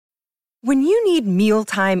When you need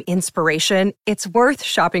mealtime inspiration, it's worth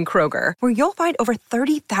shopping Kroger, where you'll find over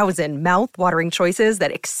 30,000 mouth-watering choices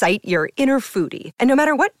that excite your inner foodie. And no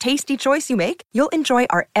matter what tasty choice you make, you'll enjoy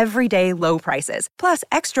our everyday low prices, plus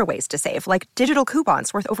extra ways to save, like digital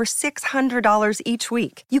coupons worth over $600 each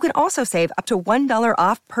week. You can also save up to $1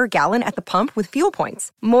 off per gallon at the pump with fuel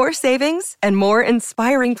points. More savings and more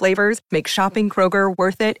inspiring flavors make shopping Kroger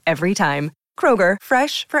worth it every time. Kroger,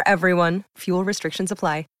 fresh for everyone. Fuel restrictions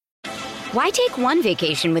apply. Why take one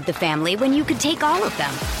vacation with the family when you could take all of them?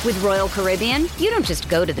 With Royal Caribbean, you don't just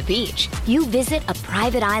go to the beach. You visit a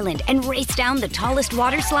private island and race down the tallest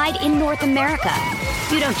water slide in North America.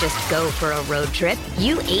 You don't just go for a road trip.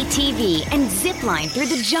 You ATV and zip line through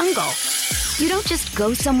the jungle. You don't just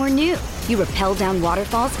go somewhere new. You rappel down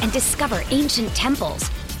waterfalls and discover ancient temples.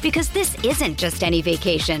 Because this isn't just any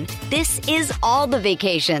vacation. This is all the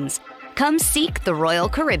vacations. Come seek the Royal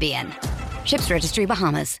Caribbean. Ships Registry,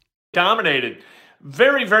 Bahamas. Dominated.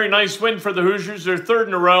 Very, very nice win for the Hoosiers, their third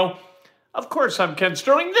in a row. Of course, I'm Ken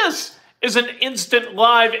Sterling. This is an instant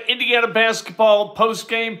live Indiana basketball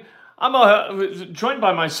postgame. I'm joined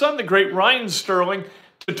by my son, the great Ryan Sterling,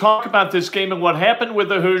 to talk about this game and what happened with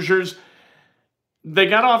the Hoosiers. They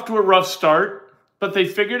got off to a rough start, but they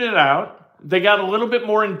figured it out. They got a little bit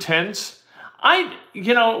more intense.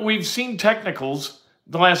 We've seen technicals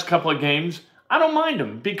the last couple of games. I don't mind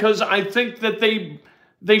them because I think that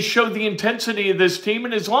they show the intensity of this team,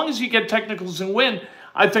 and as long as you get technicals and win,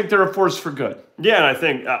 I think they're a force for good. Yeah, and I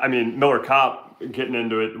think, Miller Kopp getting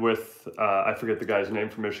into it with, I forget the guy's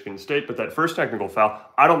name from Michigan State, but that first technical foul,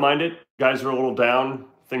 I don't mind it. Guys are a little down.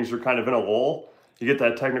 Things are kind of in a lull. You get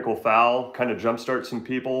that technical foul, kind of jumpstart some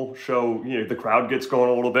people, show, the crowd gets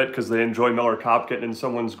going a little bit because they enjoy Miller Kopp getting in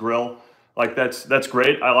someone's grill. Like, that's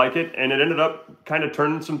great. I like it. And it ended up kind of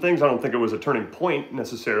turning some things. I don't think it was a turning point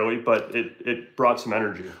necessarily, but it brought some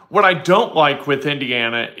energy. What I don't like with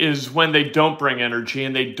Indiana is when they don't bring energy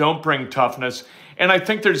and they don't bring toughness. And I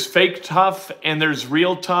think there's fake tough and there's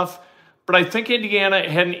real tough. But I think Indiana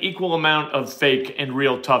had an equal amount of fake and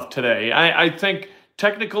real tough today. I think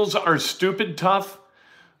technicals are stupid tough.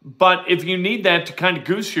 But if you need that to kind of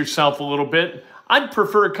goose yourself a little bit, I'd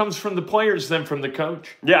prefer it comes from the players than from the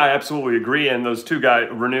coach. Yeah, I absolutely agree. And those two guys,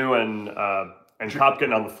 Renew and Kopp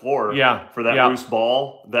getting on the floor for that loose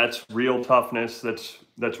ball, that's real toughness.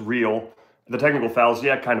 That's real. The technical fouls,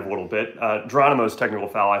 kind of a little bit. Geronimo's technical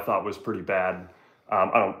foul I thought was pretty bad.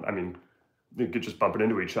 You could just bump it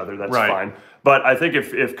into each other. That's fine. But I think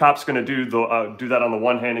if Kopp's going to do that on the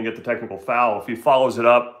one hand and get the technical foul, if he follows it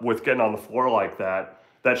up with getting on the floor like that,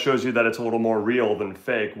 that shows you that it's a little more real than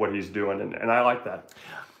fake what he's doing, and I like that.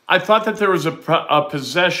 I thought that there was a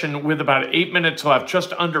possession with about 8 minutes left,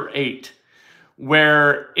 just under 8,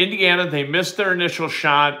 where Indiana, they missed their initial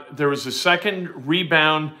shot. There was a second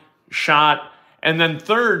rebound shot, and then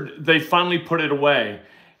third, they finally put it away.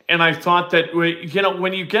 And I thought that,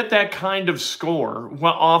 when you get that kind of score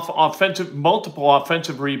off multiple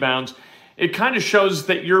offensive rebounds, it kind of shows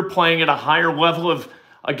that you're playing at a higher level of,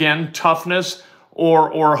 again, toughness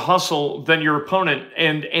or hustle than your opponent.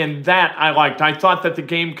 And that I liked. I thought that the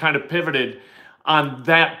game kind of pivoted on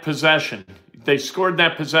that possession. They scored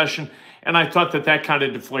that possession, and I thought that kind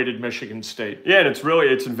of deflated Michigan State. Yeah, and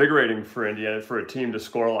it's invigorating for Indiana, for a team to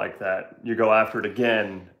score like that. You go after it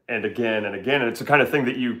again and again and again, and it's the kind of thing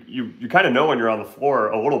that you kind of know when you're on the floor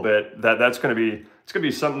a little bit that's going to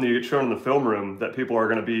be something that you get shown in the film room that people are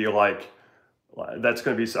going to be like, that's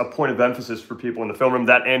going to be a point of emphasis for people in the film room,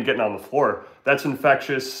 that and getting on the floor. That's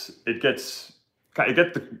infectious.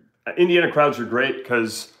 The Indiana crowds are great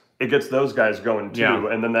because it gets those guys going too,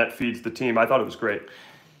 and then that feeds the team. I thought it was great.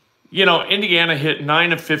 Indiana hit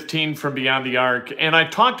 9 of 15 from beyond the arc, and I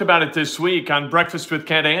talked about it this week on Breakfast with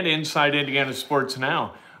Kent and Inside Indiana Sports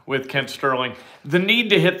Now with Kent Sterling. The need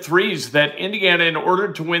to hit threes, that Indiana, in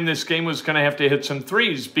order to win this game, was going to have to hit some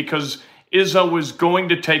threes because Izzo was going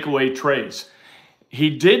to take away Trace. He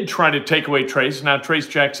did try to take away Trace. Now Trace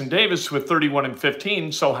Jackson Davis with 31 and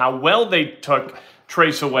 15. So how well they took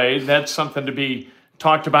Trace away, that's something to be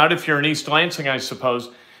talked about if you're in East Lansing, I suppose.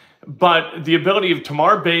 But the ability of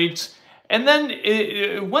Tamar Bates, and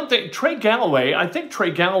then one thing, Trey Galloway, I think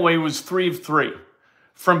Trey Galloway was 3 of 3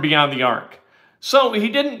 from beyond the arc. So he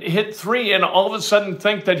didn't hit 3 and all of a sudden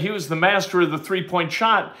think that he was the master of the three-point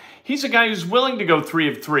shot. He's a guy who's willing to go 3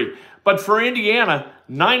 of 3. But for Indiana,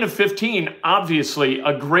 9 of 15, obviously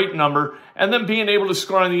a great number. And then being able to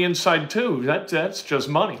score on the inside too, that's just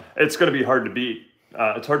money. It's going to be hard to beat.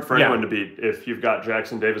 It's hard for anyone to beat if you've got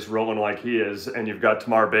Jackson Davis rolling like he is, and you've got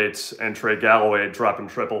Tamar Bates and Trey Galloway dropping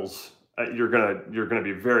triples. You're gonna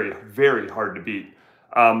be very, very hard to beat.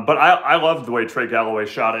 But I loved the way Trey Galloway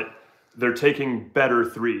shot it. they're taking better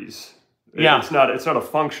threes. Yeah. It's not a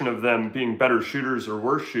function of them being better shooters or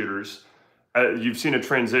worse shooters. You've seen a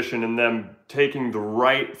transition in them taking the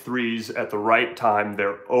right threes at the right time.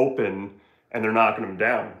 They're open and they're knocking them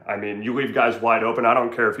down. I mean, you leave guys wide open. I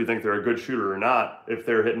don't care if you think they're a good shooter or not. If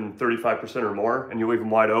they're hitting 35% or more and you leave them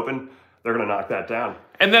wide open, they're going to knock that down.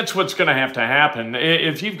 And that's what's going to have to happen.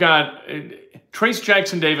 If you've got Trayce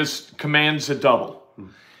Jackson-Davis commands a double.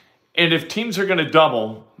 And if teams are going to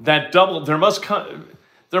double, that double, there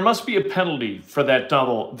must be a penalty for that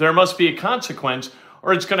double. There must be a consequence,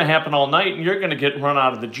 or it's going to happen all night and you're going to get run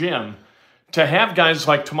out of the gym. To have guys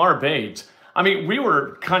like Tamar Bates, I mean, we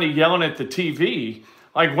were kind of yelling at the TV,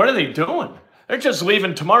 like, what are they doing? They're just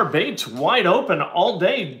leaving Tamar Bates wide open all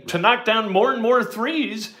day to knock down more and more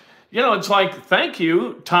threes. You know, it's like, thank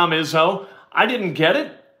you, Tom Izzo. I didn't get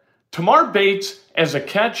it. Tamar Bates, as a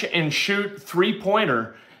catch and shoot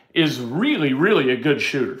three-pointer, is really, really a good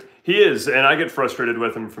shooter. He is, and I get frustrated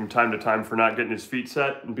with him from time to time for not getting his feet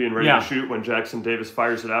set and being ready to shoot when Jackson-Davis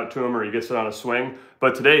fires it out to him or he gets it on a swing.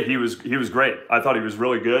 But today he was great. I thought he was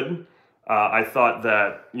really good. I thought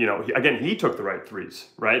that, he took the right threes,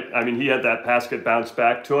 right? I mean, he had that basket bounce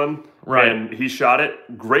back to him, right, and he shot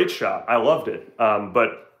it. Great shot. I loved it.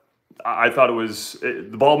 But I thought it was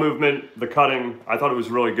the ball movement, the cutting. I thought it was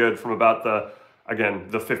really good from about the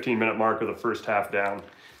 15-minute mark of the first half down.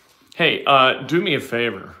 Hey, do me a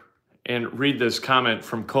favor and read this comment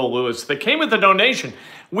from Cole Lewis that came with a donation.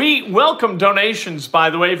 We welcome donations, by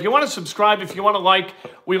the way. If you want to subscribe, if you want to like,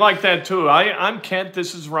 we like that too. I'm Kent.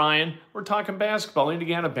 This is Ryan. We're talking basketball,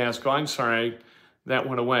 Indiana basketball. I'm sorry, that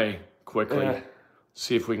went away quickly.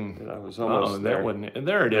 See if we can. I was almost there. That wasn't,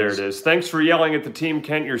 there it is. There it is. Thanks for yelling at the team,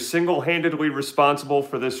 Kent. You're single-handedly responsible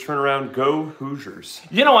for this turnaround. Go Hoosiers.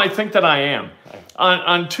 You know, I think that I am.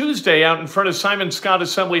 On Tuesday, out in front of Simon Scott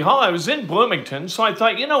Assembly Hall, I was in Bloomington, so I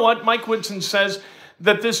thought, you know what? Mike Woodson says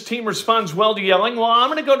that this team responds well to yelling. Well, I'm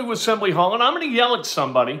going to go to Assembly Hall, and I'm going to yell at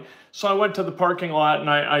somebody. So I went to the parking lot, and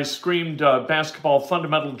I screamed basketball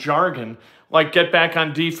fundamental jargon, like get back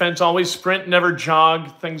on defense, always sprint, never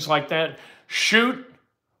jog, things like that. Shoot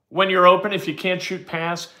when you're open if you can't shoot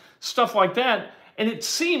pass, stuff like that. And it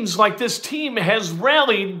seems like this team has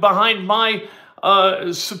rallied behind my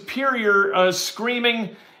superior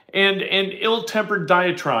screaming and ill-tempered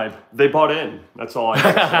diatribe. They bought in. That's all I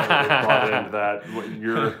have to say. They bought into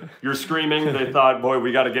that. You're screaming. They thought, boy,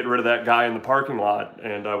 we got to get rid of that guy in the parking lot,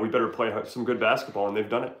 and we better play some good basketball, and they've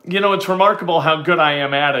done it. You know, it's remarkable how good I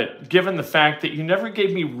am at it, given the fact that you never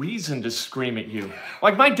gave me reason to scream at you.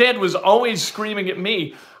 Like, my dad was always screaming at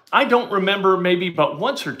me. I don't remember maybe but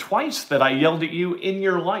once or twice that I yelled at you in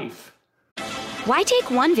your life. Why take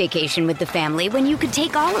one vacation with the family when you could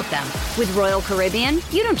take all of them? With Royal Caribbean,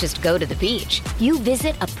 you don't just go to the beach. You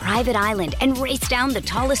visit a private island and race down the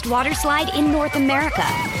tallest water slide in North America.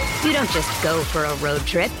 You don't just go for a road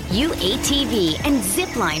trip. You ATV and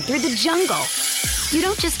zip line through the jungle. You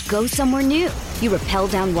don't just go somewhere new. You rappel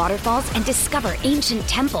down waterfalls and discover ancient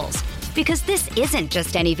temples. Because this isn't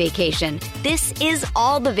just any vacation. This is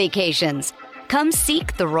all the vacations. Come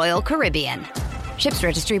seek the Royal Caribbean. Ships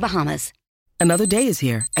Registry, Bahamas. Another day is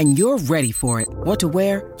here, and you're ready for it. What to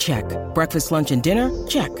wear? Check. Breakfast, lunch, and dinner?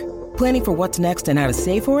 Check. Planning for what's next and how to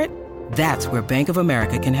save for it? That's where Bank of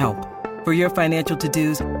America can help. For your financial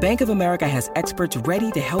to-dos, Bank of America has experts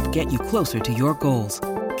ready to help get you closer to your goals.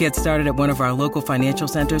 Get started at one of our local financial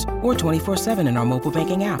centers or 24/7 in our mobile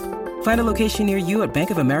banking app. Find a location near you at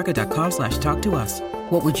bankofamerica.com/talktous.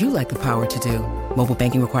 What would you like the power to do? Mobile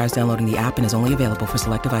banking requires downloading the app and is only available for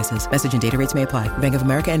select devices. Message and data rates may apply. Bank of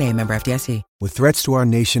America NA, member FDIC. With threats to our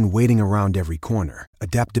nation waiting around every corner,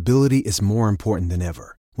 adaptability is more important than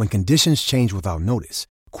ever. When conditions change without notice,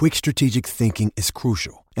 quick strategic thinking is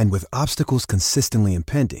crucial. And with obstacles consistently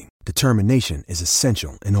impending, determination is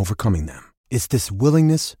essential in overcoming them. It's this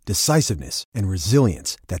willingness, decisiveness, and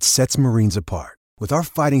resilience that sets Marines apart. With our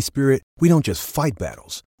fighting spirit, we don't just fight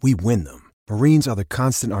battles, we win them. Marines are the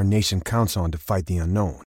constant our nation counts on to fight the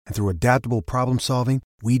unknown. And through adaptable problem solving,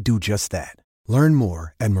 we do just that. Learn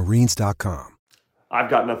more at Marines.com. I've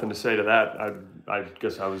got nothing to say to that. I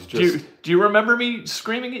guess I was just... Do you remember me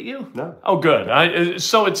screaming at you? No. Oh, good.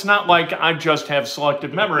 So it's not like I just have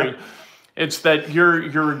selective memory. It's that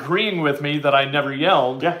you're agreeing with me that I never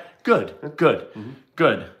yelled. Yeah. Good. Mm-hmm.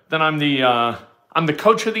 Good. Then I'm the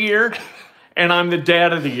coach of the year, and I'm the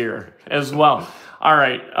dad of the year as well. All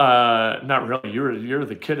right, not really. You're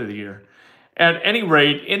the kid of the year. At any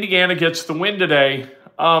rate, Indiana gets the win today.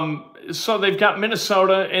 So they've got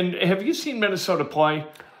Minnesota. And have you seen Minnesota play?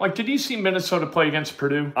 Like, did you see Minnesota play against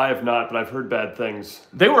Purdue? I have not, but I've heard bad things.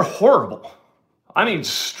 They were horrible. I mean,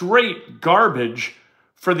 straight garbage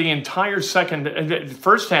for the entire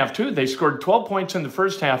first half, too. They scored 12 points in the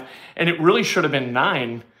first half, and it really should have been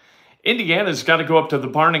 9. Indiana's got to go up to the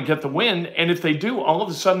barn and get the win, and if they do, all of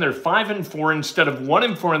a sudden they're 5-4 instead of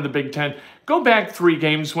 1-4 in the Big Ten. Go back 3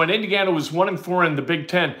 games when Indiana was 1-4 in the Big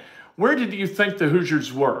Ten. Where did you think the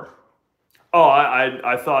Hoosiers were? Oh,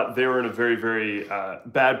 I thought they were in a very, very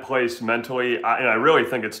bad place mentally, and I really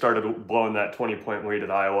think it started blowing that 20-point lead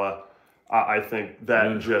at Iowa. I think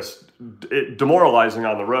that demoralizing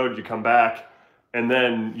on the road. You come back, and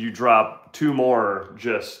then you drop 2 more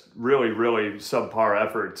just really, really subpar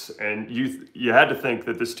efforts, and you had to think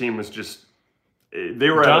that this team was just they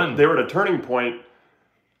were at a turning point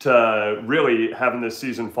to really having this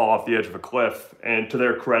season fall off the edge of a cliff. And to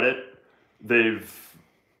their credit, they've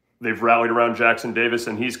rallied around Jackson Davis,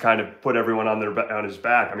 and he's kind of put everyone on his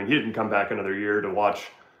back. I mean, he didn't come back another year to watch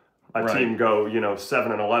a team go,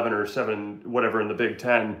 7-11 or 7 whatever in the Big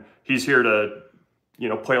Ten. He's here to,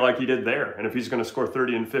 play like he did there. And if he's going to score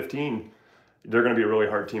 30 and 15, they're going to be a really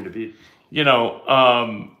hard team to beat.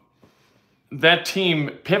 That team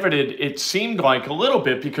pivoted, it seemed like, a little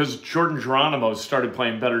bit because Jordan Geronimo started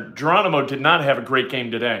playing better. Geronimo did not have a great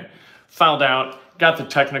game today. Fouled out, got the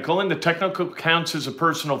technical, and the technical counts as a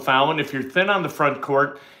personal foul. And if you're thin on the front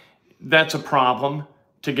court, that's a problem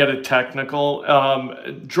to get a technical.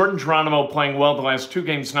 Jordan Geronimo playing well the last 2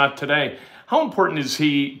 games, not today. How important is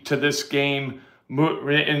he to this game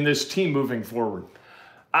and this team moving forward?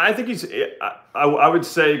 I think I would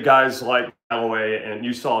say guys like Galloway, and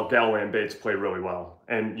you saw Galloway and Bates play really well.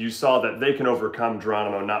 And you saw that they can overcome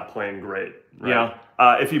Geronimo not playing great. Right? Yeah.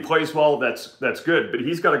 If he plays well, that's good. But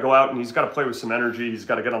he's got to go out and he's got to play with some energy. He's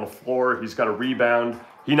got to get on the floor. He's got to rebound.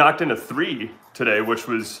 He knocked in a 3 today, which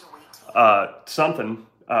was something.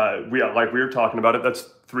 We were talking about it. That's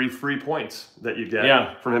 3 free points that you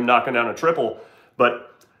get from him knocking down a triple. But,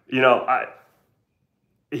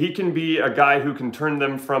 he can be a guy who can turn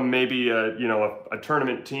them from maybe a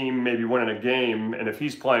tournament team, maybe winning a game, and if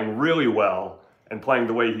he's playing really well and playing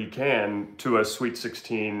the way he can, to a Sweet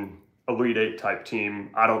 16, Elite 8 type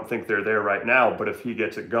team. I don't think they're there right now, but if he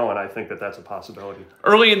gets it going, I think that's a possibility.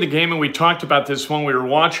 Early in the game, and we talked about this when we were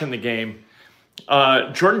watching the game,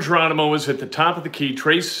 Jordan Geronimo was at the top of the key.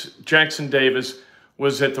 Trace Jackson Davis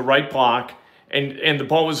was at the right block, and the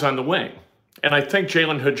ball was on the wing. And I think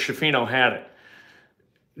Jalen Hood-Schifino had it.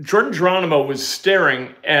 Jordan Geronimo was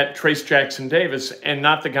staring at Trace Jackson Davis and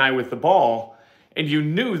not the guy with the ball, and you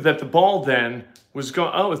knew that the ball then was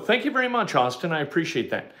going, oh, thank you very much, Austin, I appreciate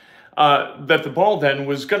that, that the ball then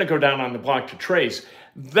was going to go down on the block to Trace.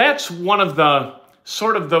 That's one of the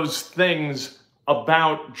sort of those things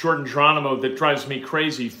about Jordan Geronimo that drives me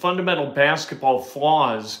crazy, fundamental basketball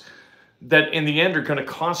flaws that in the end are going to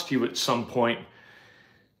cost you at some point.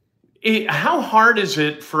 How hard is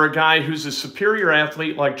it for a guy who's a superior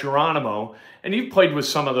athlete like Geronimo, and you've played with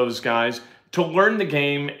some of those guys, to learn the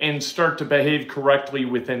game and start to behave correctly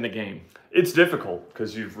within the game? It's difficult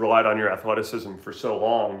because you've relied on your athleticism for so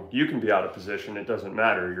long. You can be out of position. It doesn't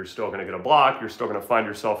matter. You're still going to get a block. You're still going to find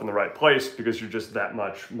yourself in the right place because you're just that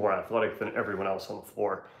much more athletic than everyone else on the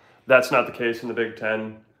floor. That's not the case in the Big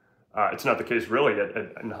Ten. It's not the case really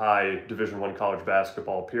in high Division I college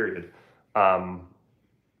basketball, period.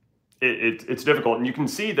 It's difficult, and you can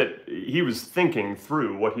see that he was thinking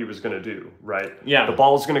through what he was going to do, right? Yeah. The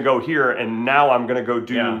ball's going to go here, and now I'm going to go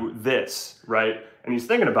do this, right? And he's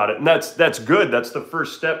thinking about it, and that's good. That's the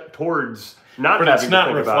first step towards not having to think about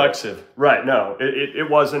it. But it's not reflexive. Right, no, it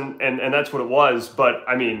wasn't, and that's what it was. But,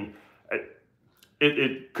 I mean,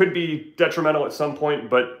 it could be detrimental at some point,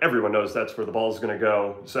 but everyone knows that's where the ball's going to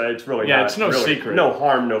go. So it's really not. It's no really, secret. No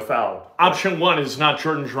harm, no foul. Option 1 is not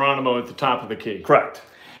Jordan Geronimo at the top of the key. Correct.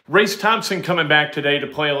 Race Thompson coming back today to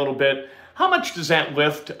play a little bit. How much does that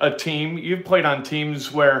lift a team? You've played on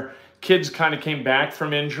teams where kids kind of came back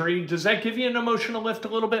from injury. Does that give you an emotional lift a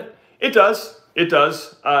little bit? It does. It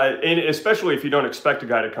does. And especially if you don't expect a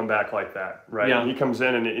guy to come back like that, right? Yeah. And he comes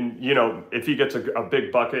in and if he gets a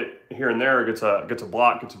big bucket here and there, gets a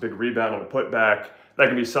block, gets a big rebound and a putback, that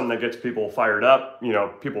can be something that gets people fired up.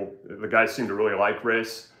 The guys seem to really like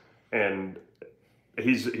Race, and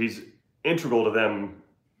he's integral to them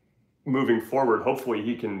moving forward. Hopefully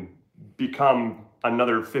he can become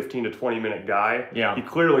another 15 to 20 minute guy. Yeah. He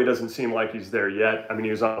clearly doesn't seem like he's there yet. I mean, he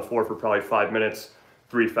was on the floor for probably 5 minutes,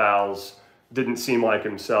 3 fouls, didn't seem like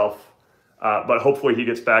himself. But hopefully he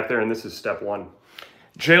gets back there, and this is step 1.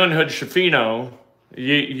 Jalen Hood-Schifino,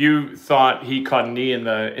 you thought he caught a knee in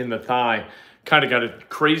the thigh, kind of got a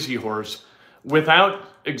crazy horse. Without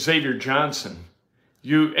Xavier Johnson,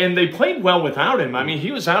 and they played well without him. I mean,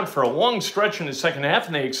 he was out for a long stretch in the second half,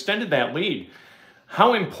 and they extended that lead.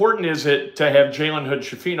 How important is it to have Jalen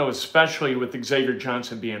Hood-Schifino, especially with Xavier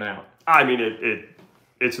Johnson being out? I mean,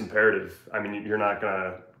 it's imperative. I mean, you're not going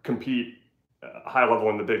to compete high level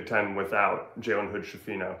in the Big Ten without Jalen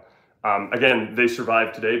Hood-Schifino. Again, they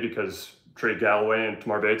survived today because Trey Galloway and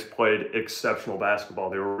Tamar Bates played exceptional basketball.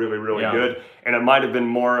 They were really, really good. And it might have been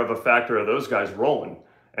more of a factor of those guys rolling.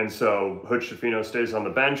 And so Hood-Schifino stays on the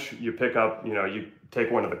bench. You pick up, you take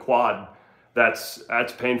one to the quad. That's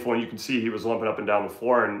painful. And you can see he was limping up and down the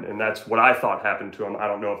floor. And that's what I thought happened to him. I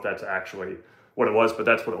don't know if that's actually what it was, but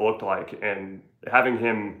that's what it looked like. And having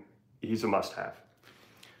him, he's a must-have.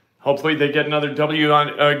 Hopefully they get another W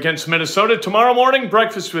against Minnesota. Tomorrow morning,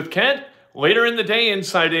 Breakfast with Kent. Later in the day,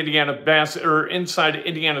 Inside Indiana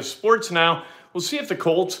Sports Now. We'll see if the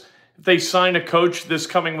Colts, if they sign a coach this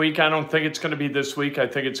coming week. I don't think it's going to be this week. I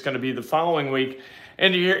think it's going to be the following week.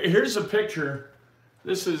 And here's a picture.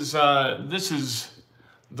 This is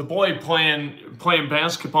the boy playing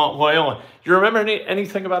basketball at Loyola. You remember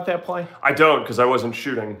anything about that play? I don't, because I wasn't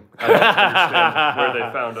shooting. I don't understand where they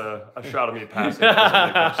found a shot of me passing. It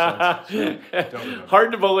doesn't make much sense.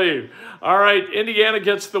 Hard to believe. All right, Indiana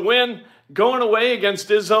gets the win. Going away against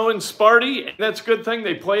Izzo and Sparty. That's a good thing.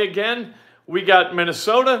 They play again. We got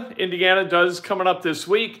Minnesota. Indiana does coming up this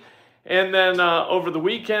week. And then over the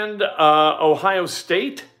weekend, Ohio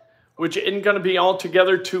State, which isn't going to be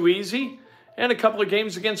altogether too easy. And a couple of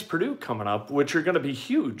games against Purdue coming up, which are going to be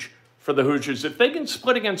huge for the Hoosiers. If they can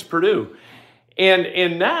split against Purdue,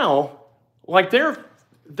 and now, like they're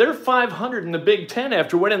 500 in the Big Ten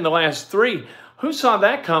after winning the last three. Who saw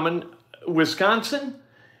that coming? Wisconsin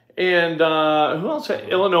and who else?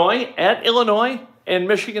 Illinois and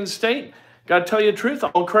Michigan State. Got to tell you the truth,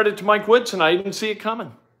 all credit to Mike Woodson. I didn't see it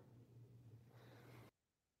coming.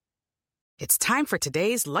 It's time for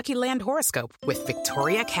today's Lucky Land horoscope with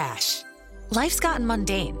Victoria Cash. Life's gotten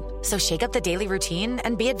mundane, so shake up the daily routine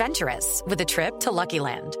and be adventurous with a trip to Lucky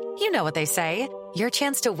Land. You know what they say, your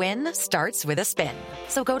chance to win starts with a spin.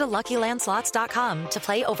 So go to LuckyLandSlots.com to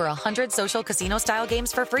play over 100 social casino-style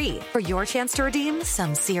games for free for your chance to redeem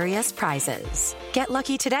some serious prizes. Get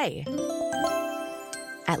lucky today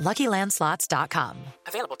at LuckyLandSlots.com.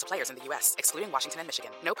 Available to players in the U.S., excluding Washington and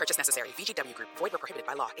Michigan. No purchase necessary. VGW Group. Void where prohibited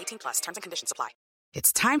by law. 18+. Terms and conditions apply.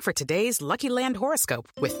 It's time for today's Lucky Land horoscope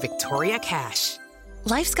with Victoria Cash.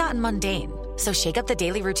 Life's gotten mundane, so shake up the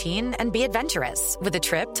daily routine and be adventurous with a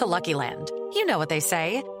trip to Lucky Land. You know what they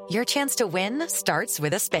say, your chance to win starts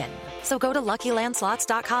with a spin. So go to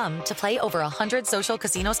LuckyLandSlots.com to play over 100 social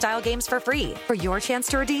casino-style games for free for your chance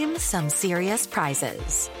to redeem some serious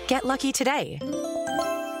prizes. Get lucky today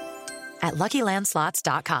at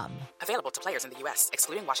LuckyLandSlots.com. Available to players in the U.S.,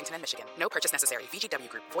 excluding Washington and Michigan. No purchase necessary. VGW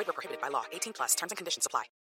Group. Void where prohibited by law. 18+. Terms and conditions apply.